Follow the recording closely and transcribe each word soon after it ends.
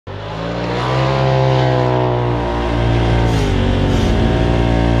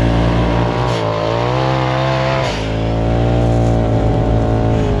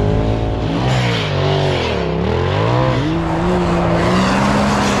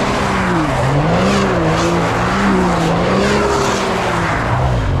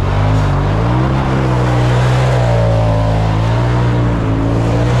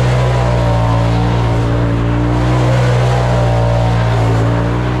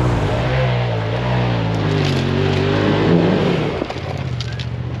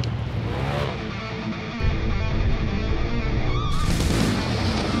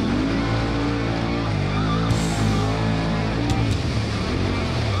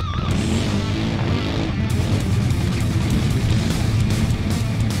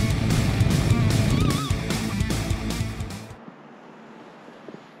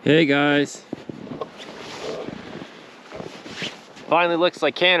Hey guys. Finally looks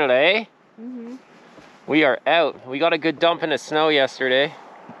like Canada, eh? Mm-hmm. We are out. We got a good dump in the snow yesterday.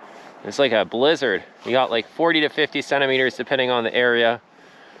 It's like a blizzard. We got like 40 to 50 centimeters depending on the area.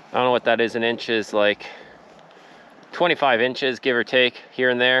 I don't know what that is in inches, like 25 inches, give or take, here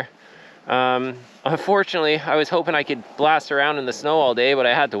and there. Unfortunately, I was hoping I could blast around in the snow all day, but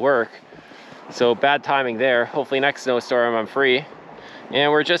I had to work. So bad timing there. Hopefully next snowstorm I'm free. And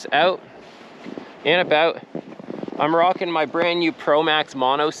we're just out and about. I'm rocking my brand new Pro Max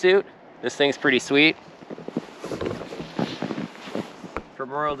mono suit. This thing's pretty sweet. From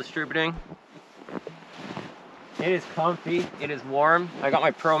Royal Distributing. It is comfy, it is warm. I got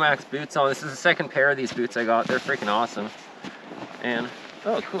my Pro Max boots on. This is the second pair of these boots I got. They're freaking awesome. And,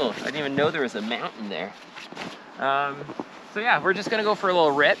 oh cool, I didn't even know there was a mountain there. So yeah, we're just gonna go for a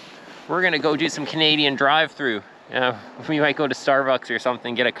little rip. We're gonna go do some Canadian drive-through. We might go to Starbucks or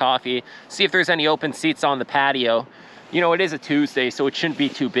something, get a coffee, see if there's any open seats on the patio. You know, it is a Tuesday, so it shouldn't be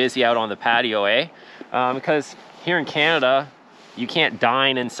too busy out on the patio, eh? Because here in Canada, you can't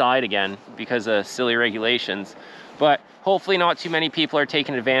dine inside again because of silly regulations. But hopefully not too many people are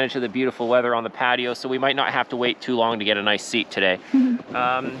taking advantage of the beautiful weather on the patio, so we might not have to wait too long to get a nice seat today.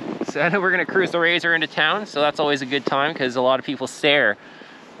 So we're gonna cruise the RZR into town, so that's always a good time because a lot of people stare.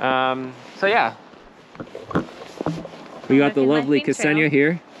 So yeah. We got the lovely Ksenia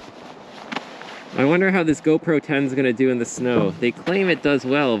here. I wonder how this GoPro 10 is gonna do in the snow. They claim it does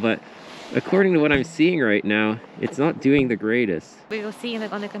well, but according to what I'm seeing right now, it's not doing the greatest. We will see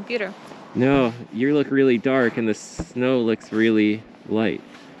on the computer. No, you look really dark and the snow looks really light.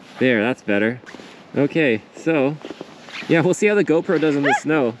 There, that's better. Okay, so yeah, we'll see how the GoPro does in the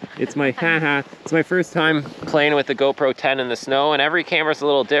snow. It's my it's my first time playing with the GoPro 10 in the snow, and every camera's a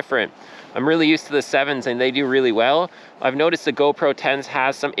little different. I'm really used to the 7s and they do really well. I've noticed the GoPro 10s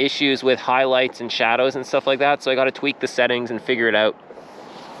has some issues with highlights and shadows and stuff like that, so I gotta tweak the settings and figure it out.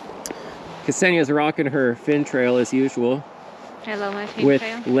 Ksenia's rocking her fin trail as usual. I love my fin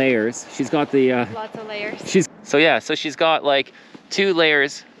trail. With layers. She's got the lots of layers. So she's got like two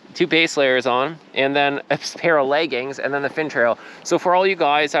base layers on, and then a pair of leggings, and then the fin trail. So for all you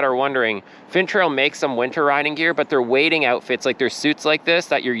guys that are wondering, fin trail makes some winter riding gear, but their wading outfits, like their suits like this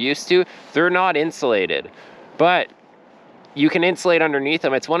that you're used to, they're not insulated, but you can insulate underneath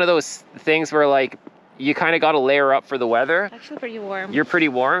them. It's one of those things where like you kind of got to layer up for the weather. Actually pretty warm. You're pretty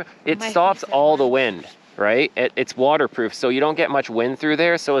warm. It stops all the wind, right? It's waterproof, so you don't get much wind through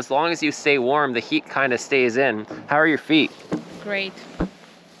there. So as long as you stay warm, the heat kind of stays in. How are your feet? Great.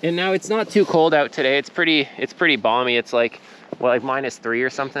 And now it's not too cold out today. It's pretty balmy. It's like, well, like -3 or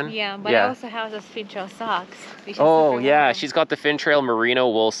something. Yeah, but I also have those fin trail socks. Oh yeah, she's got the fin trail merino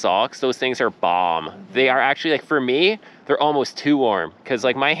wool socks. Those things are bomb. They are actually, like, for me, they're almost too warm because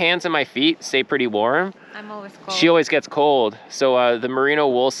like my hands and my feet stay pretty warm. I'm always cold. She always gets cold. So the merino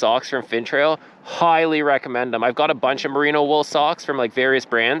wool socks from Fin Trail, highly recommend them. I've got a bunch of merino wool socks from like various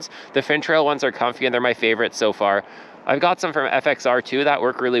brands. The Fin Trail ones are comfy and they're my favorite so far. I've got some from FXR too that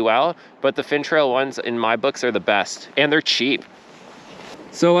work really well, but the Fin Trail ones in my books are the best, and they're cheap.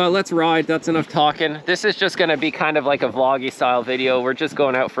 So let's ride. That's enough talking. This is just gonna be kind of like a vloggy style video. We're just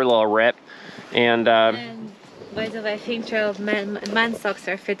going out for a little rip. And by the way, Fin Trail men's socks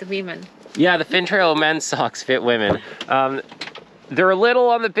are fit women. Yeah, the Fin Trail men's socks fit women. They're a little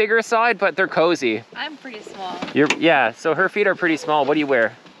on the bigger side, but they're cozy. I'm pretty small. Yeah, so her feet are pretty small. What do you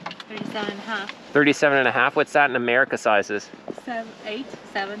wear? 37.5. 37.5. What's that in America sizes? 8,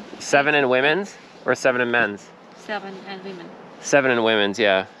 7. 7 in women's or 7 in men's? 7 and women. 7 in women's,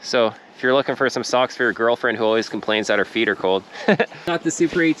 yeah. So if you're looking for some socks for your girlfriend who always complains that her feet are cold. Got the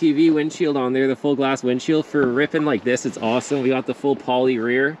Super ATV windshield on there, the full glass windshield. For ripping like this, it's awesome. We got the full poly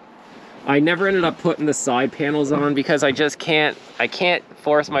rear. I never ended up putting the side panels on because I can't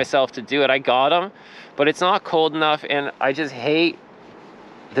force myself to do it. I got them, but it's not cold enough, and I just hate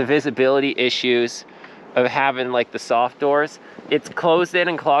the visibility issues of having like the soft doors. It's closed in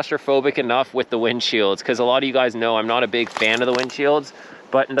and claustrophobic enough with the windshields, because a lot of you guys know I'm not a big fan of the windshields,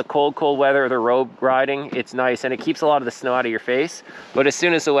 but in the cold weather, the road riding, it's nice, and it keeps a lot of the snow out of your face. But as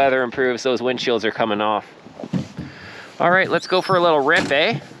soon as the weather improves, those windshields are coming off. All right, let's go for a little rip,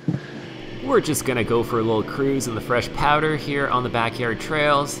 eh? We're just gonna go for a little cruise in the fresh powder here on the backyard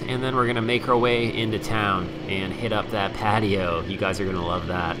trails, and then we're gonna make our way into town and hit up that patio. You guys are gonna love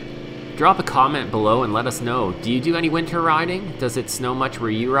that. Drop a comment below and let us know. Do you do any winter riding? Does it snow much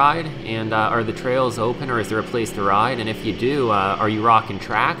where you ride? And are the trails open, or is there a place to ride? And if you do, are you rocking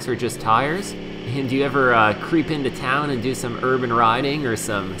tracks or just tires? And do you ever creep into town and do some urban riding or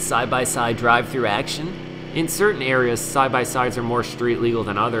some side-by-side drive-through action? In certain areas, side-by-sides are more street legal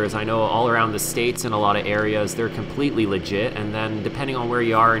than others. I know all around the States in a lot of areas, they're completely legit, and then depending on where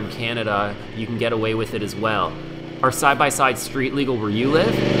you are in Canada, you can get away with it as well. Are side-by-sides street legal where you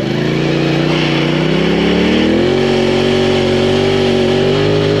live?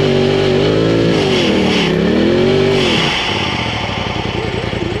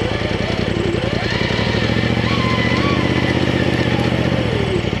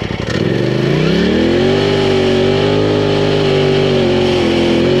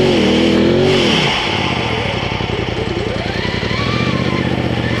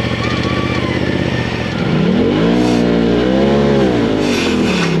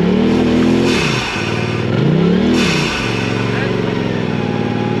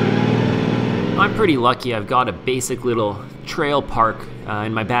 Pretty lucky. I've got a basic little trail park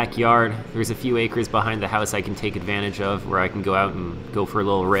in my backyard. There's a few acres behind the house I can take advantage of where I can go out and go for a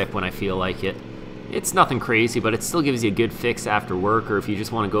little rip when I feel like it. It's nothing crazy, but it still gives you a good fix after work or if you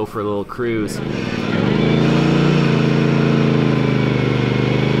just want to go for a little cruise.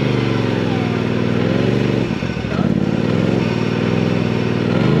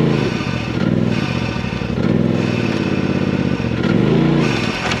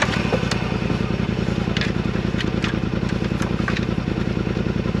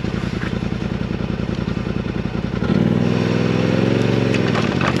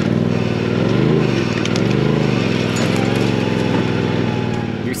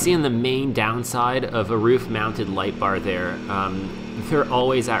 Seeing the main downside of a roof-mounted light bar there. They're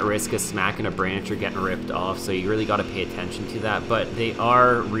always at risk of smacking a branch or getting ripped off, so you really got to pay attention to that, but they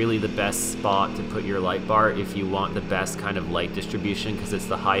are really the best spot to put your light bar if you want the best kind of light distribution because it's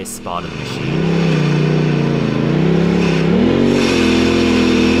the highest spot of the machine.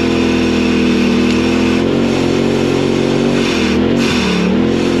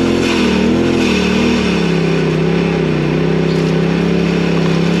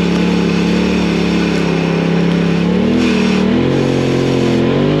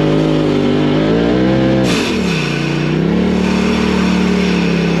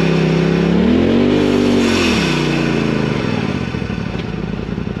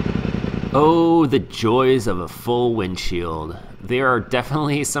 Oh, the joys of a full windshield. There are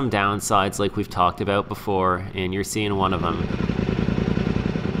definitely some downsides like we've talked about before, and you're seeing one of them.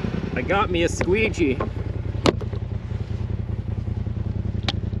 I got me a squeegee.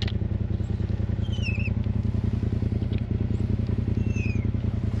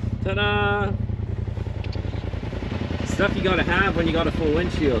 Ta-da! Stuff you gotta have when you got a full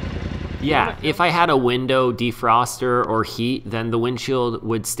windshield. Yeah, if I had a window defroster or heat, then the windshield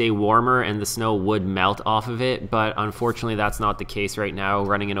would stay warmer and the snow would melt off of it, but unfortunately that's not the case right now,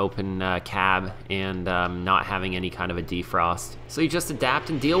 running an open cab and not having any kind of a defrost. So you just adapt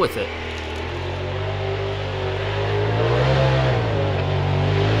and deal with it.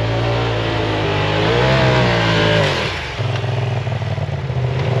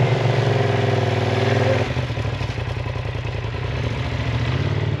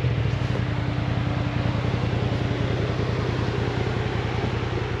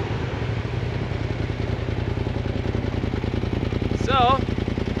 So,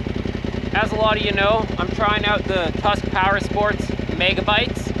 as a lot of you know, I'm trying out the Tusk Power Sports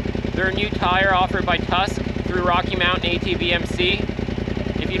Megabytes. They're a new tire offered by Tusk through Rocky Mountain ATV MC.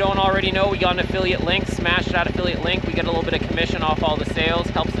 If you don't already know, we got an affiliate link. Smash that affiliate link. We get a little bit of commission off all the sales.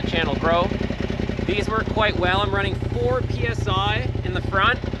 Helps the channel grow. These work quite well. I'm running 4 PSI in the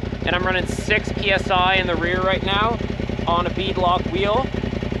front, and I'm running 6 PSI in the rear right now on a beadlock wheel.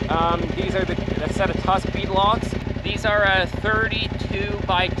 These are a set of Tusk beadlocks. These are a 32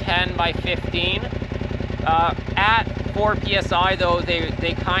 by 10 by 15. At 4 PSI though,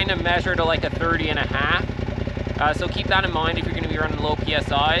 they kind of measure to like a 30 and a half. So keep that in mind if you're going to be running low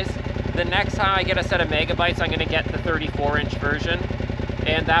PSIs. The next time I get a set of Megabytes, I'm going to get the 34-inch version.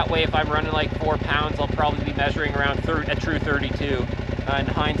 And that way, if I'm running like 4 pounds, I'll probably be measuring around a true 32 in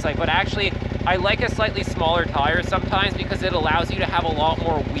hindsight. But actually, I like a slightly smaller tire sometimes because it allows you to have a lot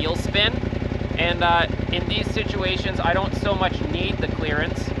more wheel spin. And in these situations, I don't so much need the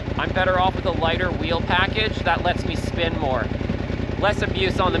clearance. I'm better off with a lighter wheel package that lets me spin more. Less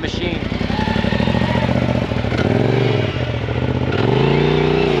abuse on the machine.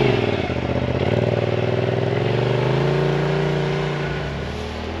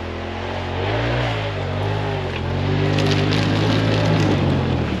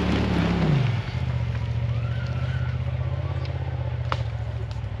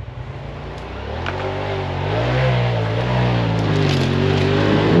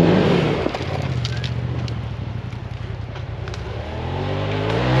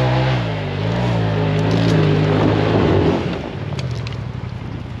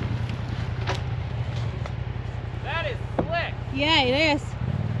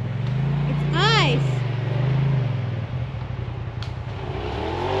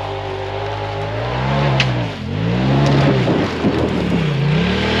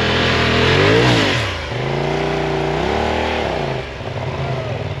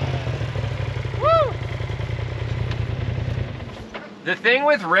 The thing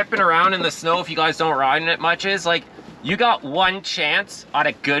with ripping around in the snow, if you guys don't ride in it much, is like, you got one chance at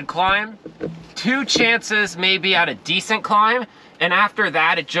a good climb, 2 chances maybe at a decent climb, and after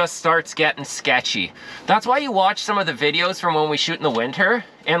that, it just starts getting sketchy. That's why you watch some of the videos from when we shoot in the winter,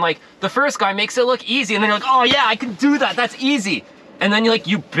 and like, the first guy makes it look easy, and then you're like, oh yeah, I can do that, that's easy. And then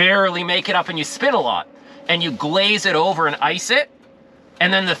you barely make it up and you spin a lot, and you glaze it over and ice it,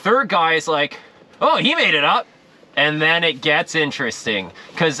 and then the third guy is like, oh, he made it up. And then it gets interesting,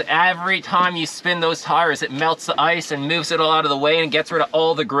 because every time you spin those tires, it melts the ice and moves it all out of the way and gets rid of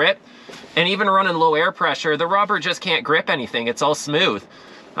all the grip. And even running low air pressure, the rubber just can't grip anything. It's all smooth.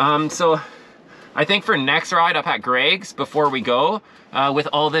 So I think for next ride up at Greg's, before we go, with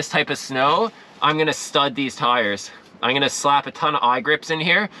all this type of snow, I'm gonna stud these tires. I'm gonna slap a ton of eye grips in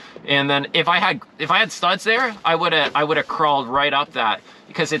here, and then if I had studs there, I would have crawled right up that,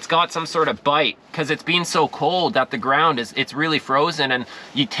 because it's got some sort of bite, because it's been so cold that the ground it's really frozen, and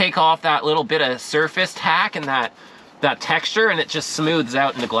you take off that little bit of surface tack and that texture, and it just smooths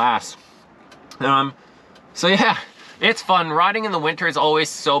out in the glass. So yeah, it's fun. Riding in the winter is always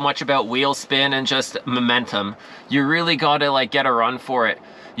so much about wheel spin and just momentum. You really gotta like get a run for it.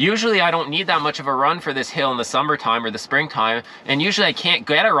 Usually I don't need that much of a run for this hill in the summertime or the springtime, and usually I can't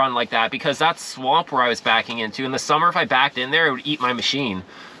get a run like that because that's swamp where I was backing into. In the summer, if I backed in there, it would eat my machine.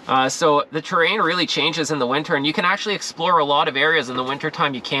 So the terrain really changes in the winter, and you can actually explore a lot of areas in the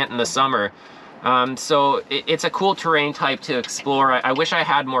wintertime you can't in the summer. So it's a cool terrain type to explore. I wish I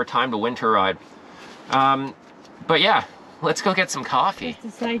had more time to winter ride. But yeah, let's go get some coffee. Just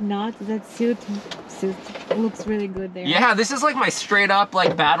a side note, that suit looks really good there. Yeah, this is like my straight up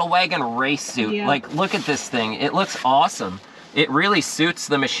like battle wagon race suit. Yeah. Like, look at this thing. It looks awesome. It really suits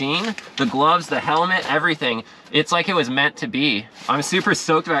the machine, the gloves, the helmet, everything. It's like it was meant to be. I'm super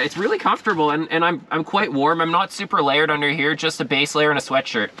stoked about it. It's really comfortable, and I'm quite warm. I'm not super layered under here, just a base layer and a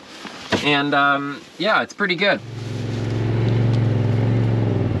sweatshirt. And yeah, it's pretty good.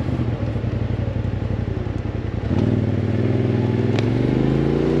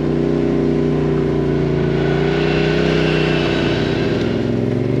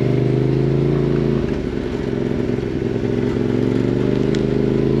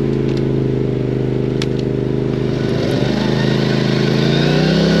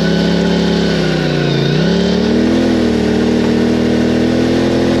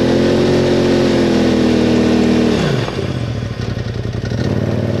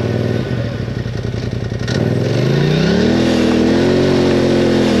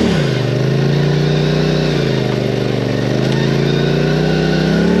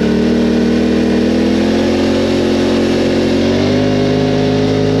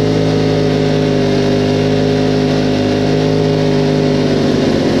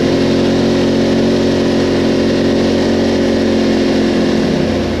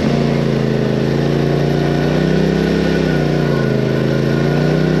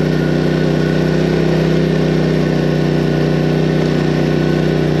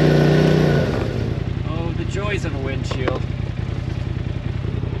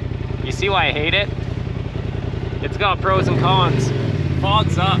 See why I hate it? It's got pros and cons.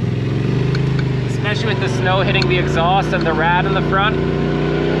 Fogs up, especially with the snow hitting the exhaust and the rad in the front.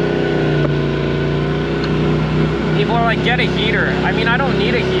 People are like, get a heater. I mean, I don't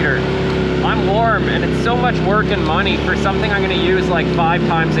need a heater. I'm warm, and it's so much work and money for something I'm gonna use like 5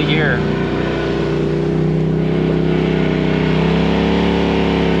 times a year.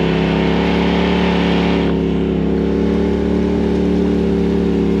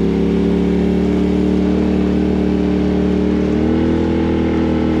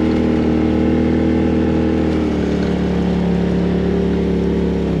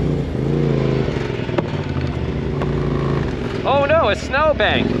 Oh no, a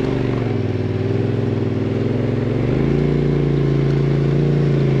snowbank.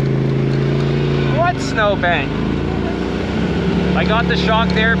 What snowbank? I got the shock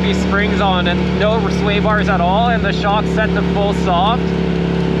therapy springs on and no sway bars at all, and the shock's set to full soft,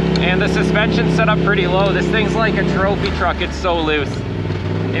 and the suspension's set up pretty low. This thing's like a trophy truck, it's so loose.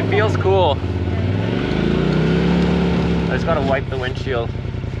 It feels cool. I just gotta wipe the windshield.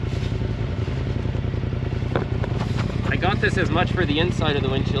 I got this as much for the inside of the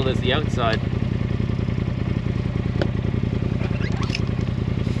windshield as the outside.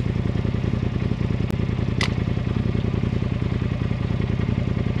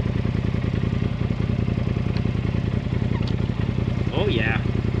 Oh yeah.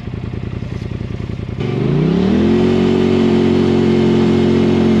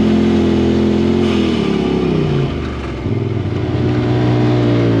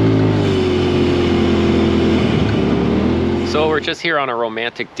 we're just here on a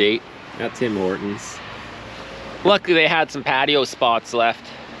romantic date at Tim Hortons. Luckily they had some patio spots left.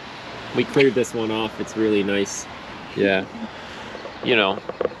 We cleared this one off. It's really nice. Yeah. You know,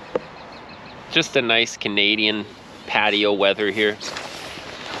 just a nice Canadian patio weather here.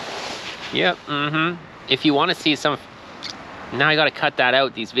 Yep, If you want to see some... Now I gotta cut that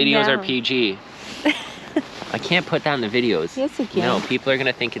out. These videos are PG. I can't put that in the videos. Yes, you can. No, people are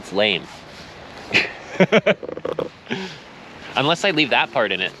gonna think it's lame. Unless I leave that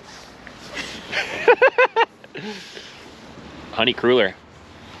part in it. Honey cruller.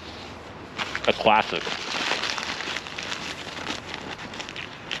 A classic.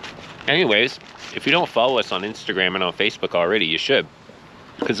 Anyways, if you don't follow us on Instagram and on Facebook already, you should.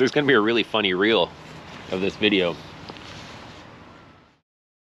 Because there's going to be a really funny reel of this video.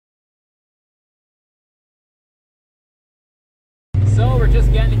 So we're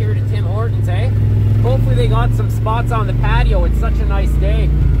just getting here to Tim Hortons, eh? Hopefully they got some spots on the patio. It's such a nice day.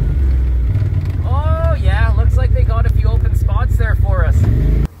 Oh yeah, looks like they got a few open spots there for us.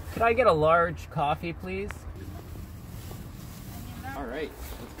 Could I get a large coffee, please? All right,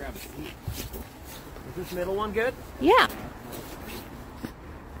 let's grab a seat. Is this middle one good? Yeah.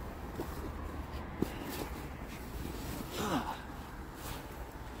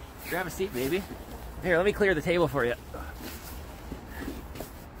 Grab a seat, baby. Here, let me clear the table for you.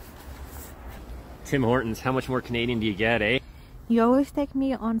 Tim Hortons, how much more Canadian do you get, eh? You always take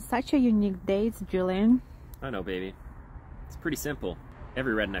me on such a unique dates, Julian. I know, baby. It's pretty simple.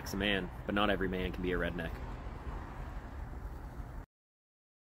 Every redneck's a man, but not every man can be a redneck.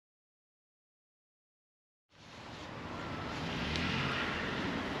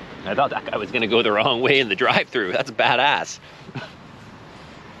 I thought that guy was gonna go the wrong way in the drive-thru. That's badass.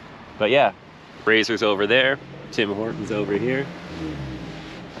 But yeah, Razor's over there, Tim Hortons over here,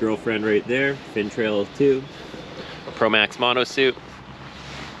 girlfriend right there, fin trail 2, Pro Max mono suit,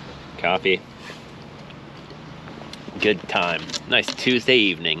 coffee. Good time. Nice Tuesday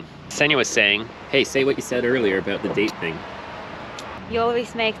evening. Senya was saying, hey, say what you said earlier about the date thing. You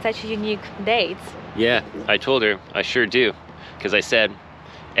always make such unique dates. Yeah, I told her, I sure do. Because I said,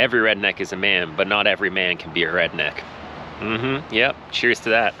 every redneck is a man, but not every man can be a redneck. Yep, cheers to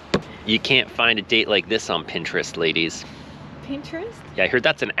that. You can't find a date like this on Pinterest, ladies. Pinterest? Yeah, I heard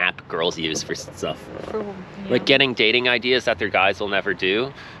that's an app girls use for stuff. Yeah. Like getting dating ideas that their guys will never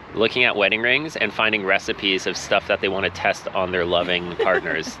do, looking at wedding rings and finding recipes of stuff that they want to test on their loving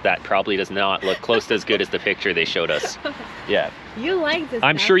partners that probably does not look close to as good as the picture they showed us. Yeah. You like this.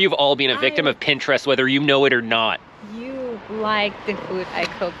 I'm sure you've all been a victim of Pinterest, whether you know it or not. You like the food I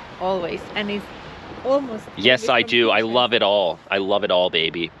cook always, and it's almost... Yes, I do. Pinterest. I love it all. I love it all,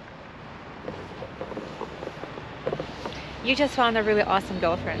 baby. You just found a really awesome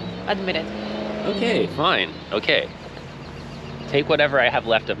girlfriend. Admit it. Okay, fine. Okay. Take whatever I have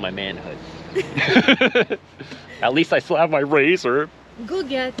left of my manhood. At least I still have my razor.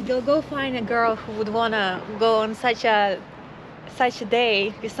 Go find a girl who would wanna go on such a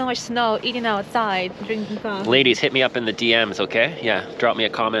day with so much snow, eating outside, drinking coffee. Ladies, hit me up in the DMs, okay? Yeah, drop me a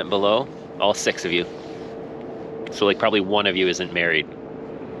comment below. All 6 of you. So like probably one of you isn't married,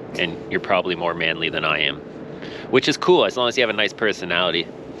 and you're probably more manly than I am. Which is cool, as long as you have a nice personality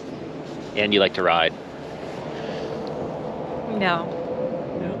and you like to ride. No.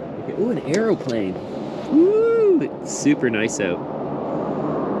 No? Okay. Ooh, an aeroplane. Woo! It's super nice out.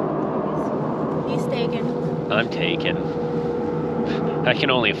 He's taken. I'm taken. I can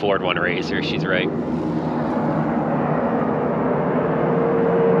only afford one razor, she's right.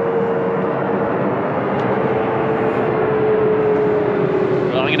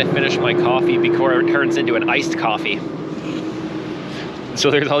 I'm gonna finish my coffee before it turns into an iced coffee.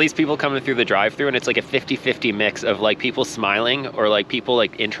 So there's all these people coming through the drive-thru, and it's like a 50-50 mix of like people smiling or like people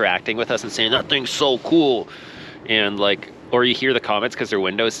like interacting with us and saying that thing's so cool, and like, or you hear the comments because their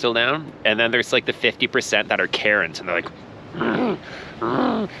window is still down, and then there's like the 50% that are Karens, and they're like,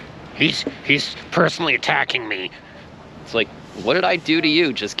 he's personally attacking me. It's like, what did I do to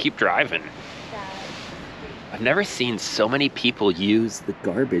you? Just keep driving. I've never seen so many people use the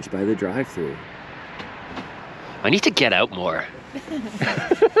garbage by the drive-thru. I need to get out more.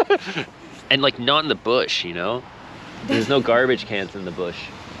 And like not in the bush, you know? There's no garbage cans in the bush.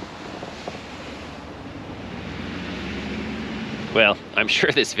 Well, I'm sure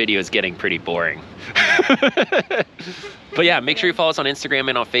this video is getting pretty boring. But yeah, make sure you follow us on Instagram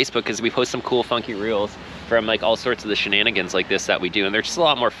and on Facebook because we post some cool funky reels from like all sorts of the shenanigans like this that we do, and they're just a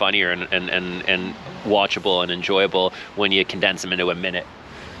lot more funnier and watchable and enjoyable when you condense them into a minute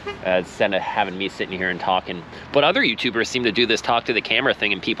instead of having me sitting here and talking. But other YouTubers seem to do this talk to the camera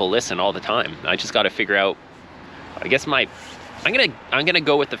thing and people listen all the time. I just got to figure out, I guess my I'm gonna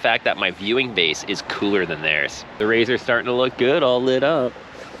go with the fact that my viewing base is cooler than theirs. The RZR's starting to look good, all lit up.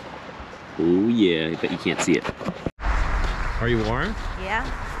 Oh yeah, I bet you can't see it. Are you warm? Yeah.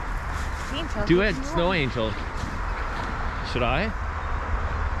 Angel, Do it, snow angel. Should I?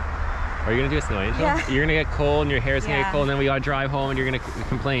 Are you gonna do a snow angel? Yeah. You're gonna get cold and your hair's gonna get cold, and then we gotta drive home and you're gonna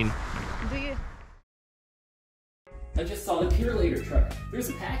complain. Do you? I just saw the Purelator truck. There's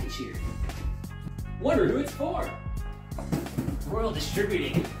a package here. Wonder who it's for. Royal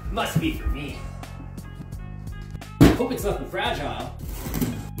Distributing. Must be for me. Hope it's nothing fragile.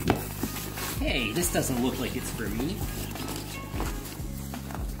 Hey, this doesn't look like it's for me.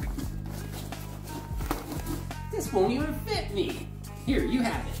 This won't even fit me. Here, you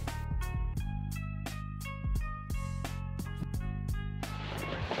have it.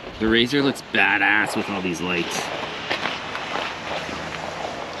 The RZR looks badass with all these lights.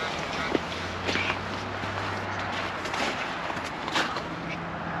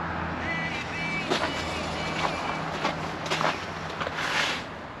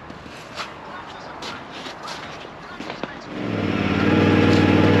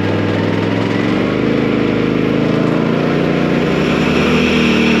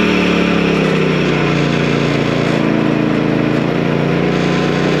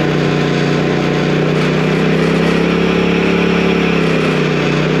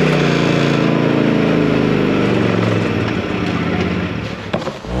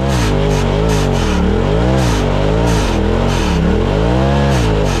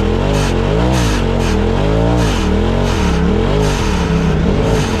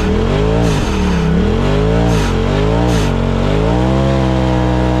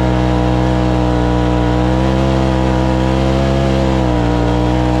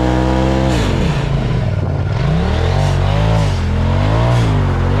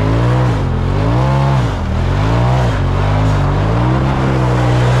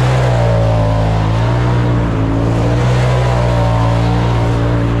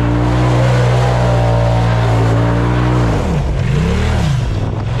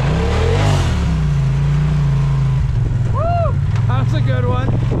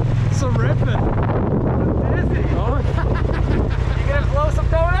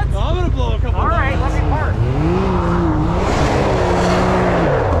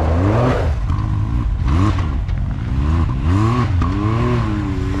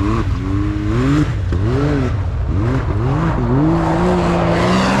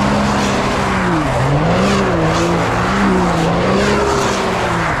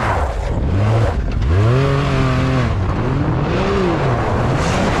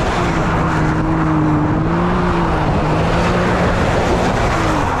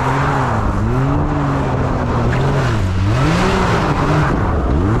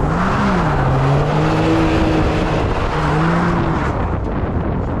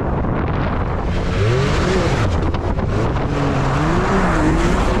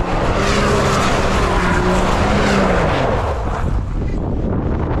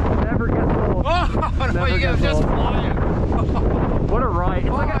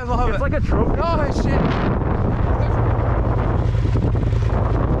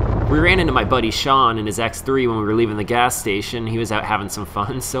 We ran into my buddy Sean in his X3 when we were leaving the gas station. He was out having some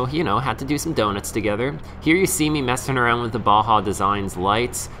fun, so, you know, had to do some donuts together. Here you see me messing around with the Baja Designs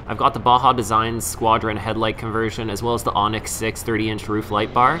lights. I've got the Baja Designs Squadron headlight conversion, as well as the Onyx 6 30-inch roof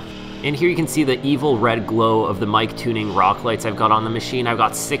light bar. And here you can see the evil red glow of the mic tuning rock lights I've got on the machine. I've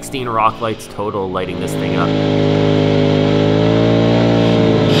got 16 rock lights total lighting this thing up.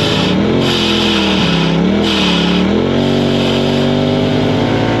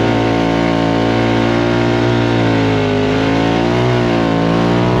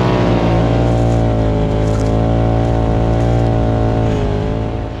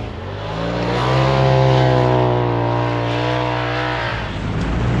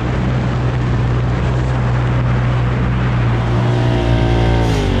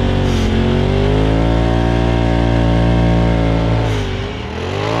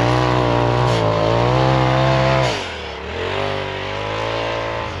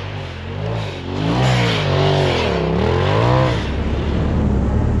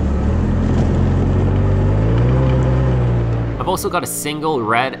 I've also got a single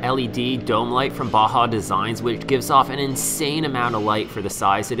red LED dome light from Baja Designs, which gives off an insane amount of light for the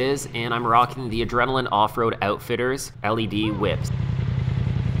size it is, and I'm rocking the Adrenaline Off-Road Outfitters LED whips.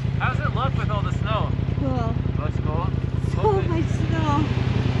 How does it look with all the snow? Cool. Looks cool? So much snow.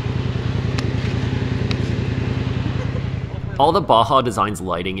 All the Baja Designs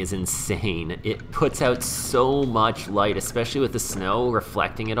lighting is insane. It puts out so much light, especially with the snow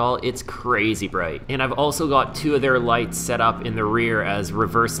reflecting it all. It's crazy bright. And I've also got 2 of their lights set up in the rear as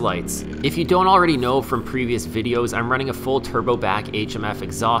reverse lights. If you don't already know from previous videos, I'm running a full turbo back HMF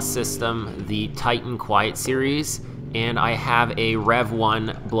exhaust system, the Titan Quiet Series, and I have a Rev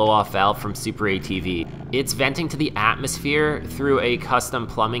 1 blow-off valve from Super ATV. It's venting to the atmosphere through a custom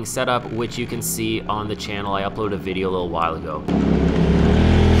plumbing setup, which you can see on the channel. I uploaded a video a little while ago.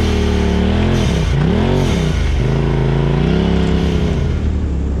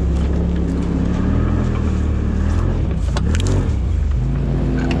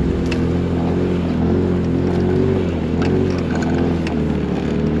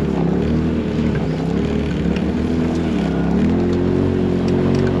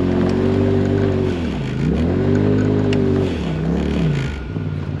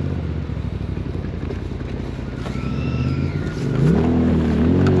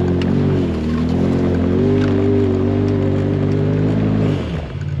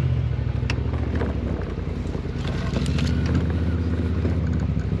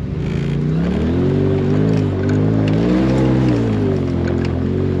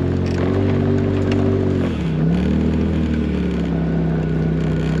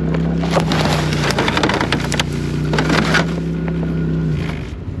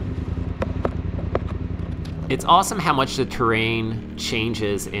 It's awesome how much the terrain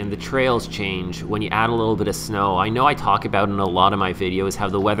changes and the trails change when you add a little bit of snow. I know I talk about in a lot of my videos how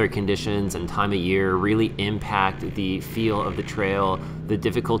the weather conditions and time of year really impact the feel of the trail, the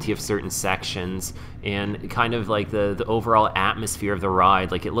difficulty of certain sections, and kind of like the overall atmosphere of the ride.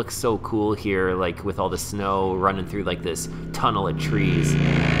 Like, it looks so cool here, like with all the snow running through like this tunnel of trees.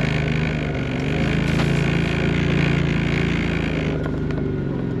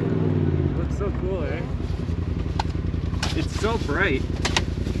 Looks so cool, eh? It's so bright.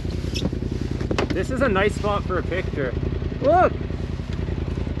 This is a nice spot for a picture. Look!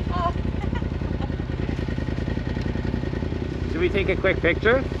 Oh. Should we take a quick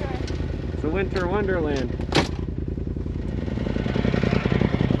picture? Sure. It's a winter wonderland.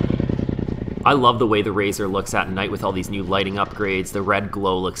 I love the way the RZR looks at night with all these new lighting upgrades. The red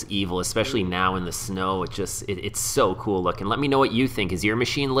glow looks evil, especially now in the snow. It's so cool looking. Let me know what you think. Is your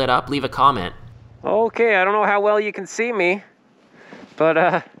machine lit up? Leave a comment. Okay, I don't know how well you can see me,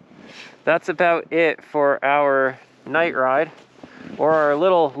 but that's about it for our night ride, or our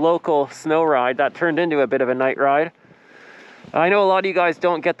little local snow ride that turned into a bit of a night ride. I know a lot of you guys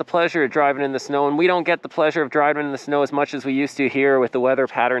don't get the pleasure of driving in the snow, and we don't get the pleasure of driving in the snow as much as we used to here with the weather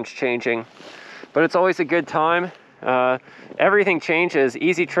patterns changing. But it's always a good time. Everything changes.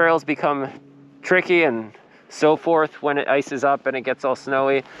 Easy trails become tricky and so forth when it ices up and it gets all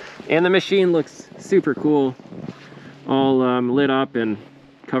snowy. And the machine looks super cool, all lit up and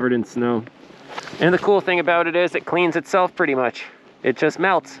covered in snow. And the cool thing about it is it cleans itself pretty much. It just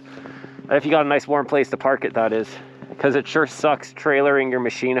melts. If you got a nice warm place to park it, that is. Because it sure sucks trailering your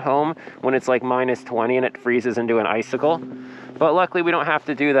machine home when it's like -20 and it freezes into an icicle. But luckily we don't have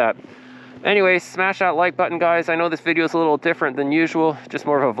to do that. Anyways, smash that like button, guys. I know this video is a little different than usual, just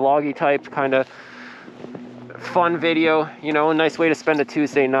more of a vloggy type kind of fun video, you know, a nice way to spend a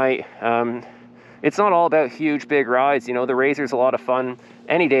Tuesday night. It's not all about huge big rides, you know. The RZR's a lot of fun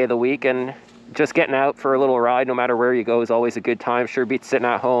any day of the week, and just getting out for a little ride no matter where you go is always a good time. Sure beats sitting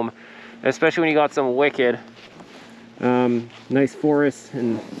at home, especially when you got some wicked nice forests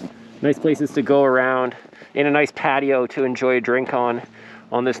and nice places to go around, in a nice patio to enjoy a drink on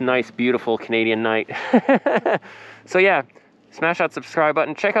this nice beautiful Canadian night. So yeah, smash that subscribe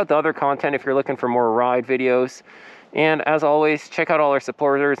button. Check out the other content if you're looking for more ride videos. And as always, check out all our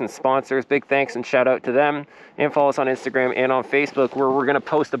supporters and sponsors. Big thanks and shout out to them. And follow us on Instagram and on Facebook, where we're gonna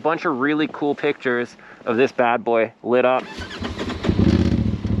post a bunch of really cool pictures of this bad boy lit up.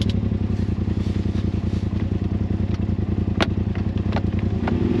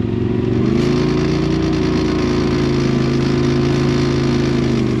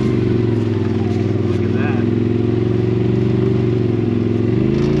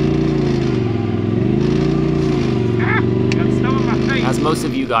 Most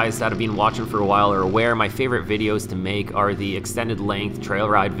of you guys that have been watching for a while are aware, my favorite videos to make are the extended length trail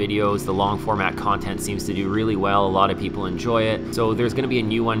ride videos. The long format content seems to do really well. A lot of people enjoy it. So there's going to be a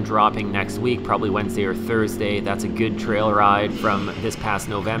new one dropping next week, probably Wednesday or Thursday. That's a good trail ride from this past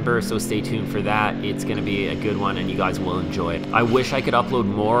November, so stay tuned for that. It's going to be a good one and you guys will enjoy it. I wish I could upload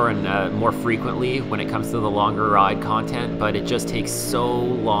more and more frequently when it comes to the longer ride content, but it just takes so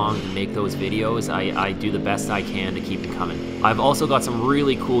long to make those videos. I do the best I can to keep it coming. I've also got some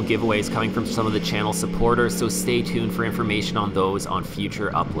really cool giveaways coming from some of the channel supporters, so stay tuned for information on those on future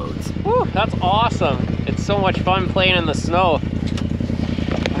uploads. Woo, that's awesome. It's so much fun playing in the snow.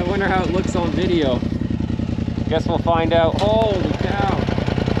 I wonder how it looks on video. Guess we'll find out. Holy cow.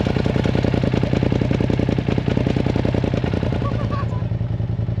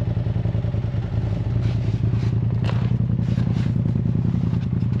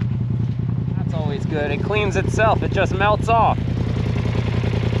 That's always good. It cleans itself. It just melts off.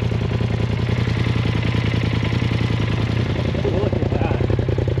 Look at that.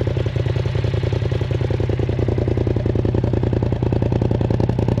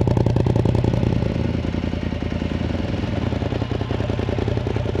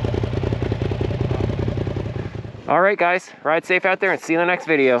 All right, guys, ride safe out there and see you in the next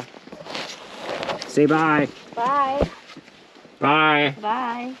video. Say bye. Bye. Bye.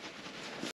 Bye.